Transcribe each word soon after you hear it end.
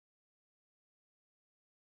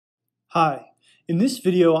Hi, in this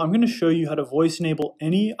video I'm going to show you how to voice enable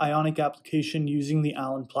any Ionic application using the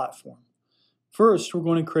Allen platform. First, we're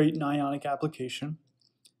going to create an Ionic application.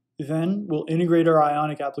 Then we'll integrate our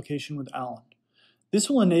Ionic application with Allen. This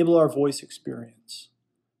will enable our voice experience.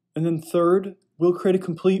 And then third, we'll create a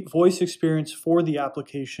complete voice experience for the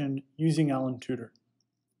application using Allen Tutor.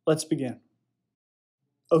 Let's begin.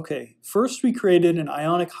 Okay, first we created an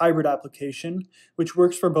Ionic Hybrid application which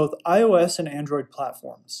works for both iOS and Android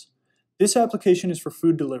platforms. This application is for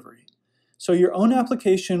food delivery. So your own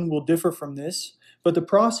application will differ from this, but the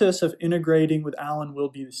process of integrating with Allen will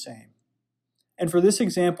be the same. And for this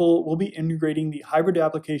example, we'll be integrating the hybrid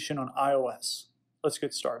application on iOS. Let's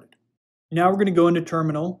get started. Now we're going to go into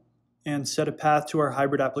Terminal and set a path to our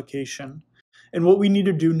hybrid application. And what we need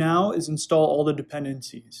to do now is install all the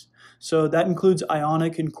dependencies. So that includes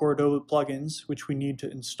Ionic and Cordova plugins, which we need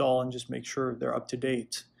to install and just make sure they're up to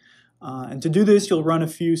date. And to do this, you'll run a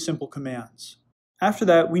few simple commands. After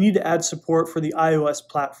that, we need to add support for the iOS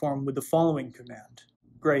platform with the following command.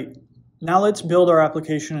 Great. Now let's build our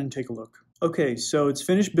application and take a look. Okay, so it's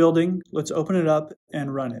finished building. Let's open it up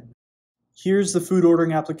and run it. Here's the food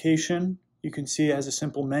ordering application. You can see it has a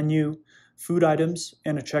simple menu, food items,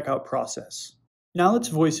 and a checkout process. Now let's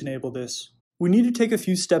voice enable this. We need to take a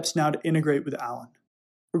few steps now to integrate with Allen.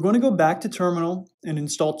 We're going to go back to Terminal and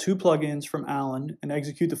install two plugins from Allen and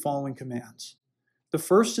execute the following commands. The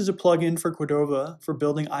first is a plugin for Cordova for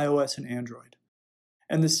building iOS and Android.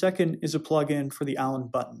 And the second is a plugin for the Allen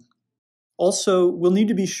button. Also, we'll need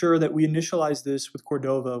to be sure that we initialize this with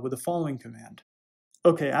Cordova with the following command.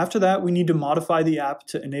 Okay, after that, we need to modify the app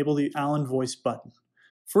to enable the Allen voice button.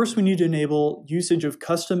 First, we need to enable usage of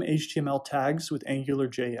custom HTML tags with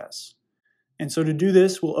AngularJS. And so to do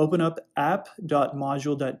this, we'll open up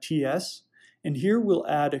app.module.ts, and here we'll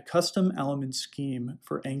add a custom element scheme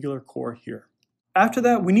for Angular core here. After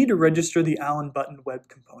that, we need to register the Allen button web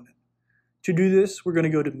component. To do this, we're going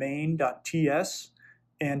to go to main.ts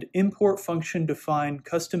and import function define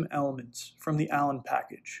custom elements from the Allen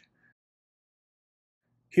package.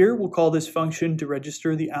 Here, we'll call this function to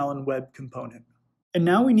register the Allen web component. And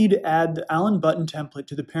now we need to add the Allen button template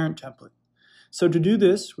to the parent template. So to do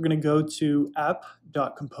this, we're going to go to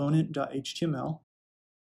app.component.html.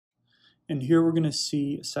 And here we're going to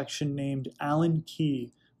see a section named Allen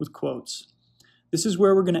key with quotes. This is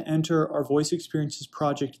where we're going to enter our voice experiences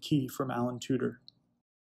project key from Allen Tutor.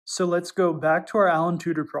 So let's go back to our Allen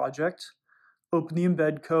Tutor project, open the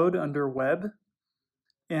embed code under web,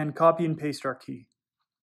 and copy and paste our key.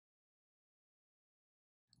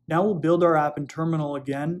 Now we'll build our app in Terminal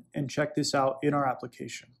again and check this out in our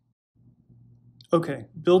application. Okay,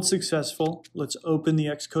 build successful. Let's open the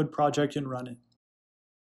Xcode project and run it.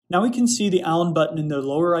 Now we can see the Allen button in the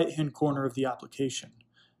lower right-hand corner of the application.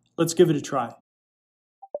 Let's give it a try.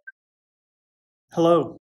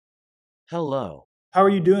 Hello. Hello. How are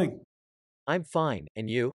you doing? I'm fine, and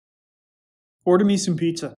you? Order me some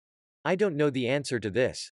pizza. I don't know the answer to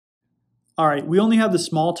this. All right, we only have the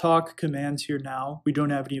small talk commands here now. We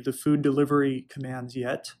don't have any of the food delivery commands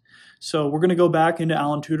yet. So we're going to go back into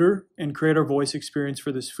Allen Tutor and create our voice experience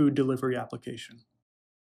for this food delivery application.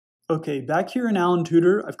 Okay, back here in Allen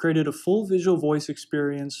Tutor, I've created a full visual voice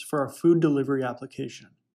experience for our food delivery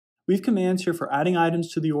application. We have commands here for adding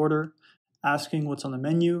items to the order, asking what's on the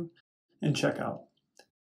menu, and checkout.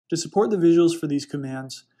 To support the visuals for these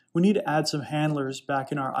commands, we need to add some handlers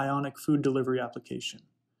back in our Ionic food delivery application.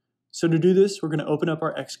 So to do this, we're going to open up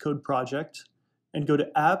our Xcode project and go to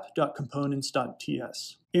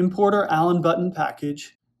app.components.ts. Import our Allen button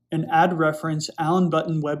package and add reference Allen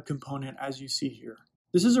button web component as you see here.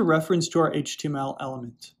 This is a reference to our HTML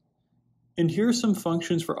element. And here are some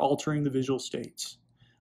functions for altering the visual states.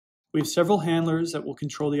 We have several handlers that will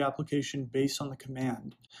control the application based on the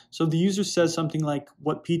command. So if the user says something like,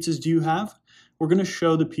 "What pizzas do you have?" we're going to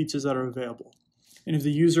show the pizzas that are available. And if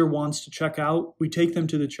the user wants to check out, we take them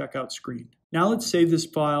to the checkout screen. Now let's save this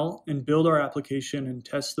file and build our application and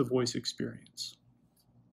test the voice experience.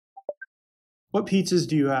 What pizzas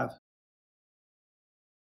do you have?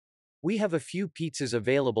 We have a few pizzas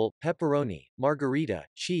available: pepperoni, margarita,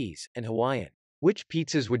 cheese, and Hawaiian. Which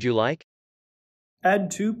pizzas would you like?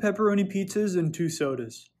 Add 2 pepperoni pizzas and 2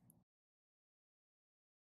 sodas.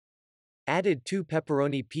 Added 2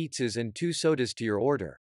 pepperoni pizzas and 2 sodas to your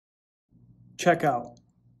order. Checkout.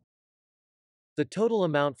 The total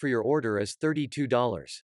amount for your order is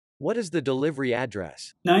 $32. What is the delivery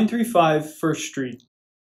address? 935 First Street.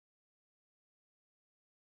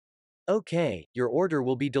 Okay, your order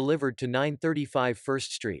will be delivered to 935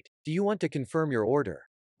 First Street. Do you want to confirm your order?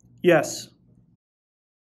 Yes.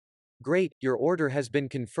 Great, your order has been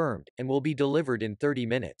confirmed and will be delivered in 30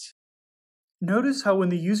 minutes. Notice how when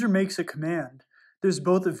the user makes a command, there's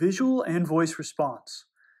both a visual and voice response.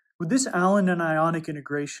 With this Allen and Ionic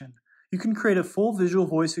integration, you can create a full visual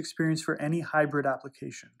voice experience for any hybrid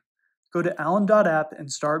application. Go to allen.app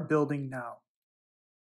and start building now.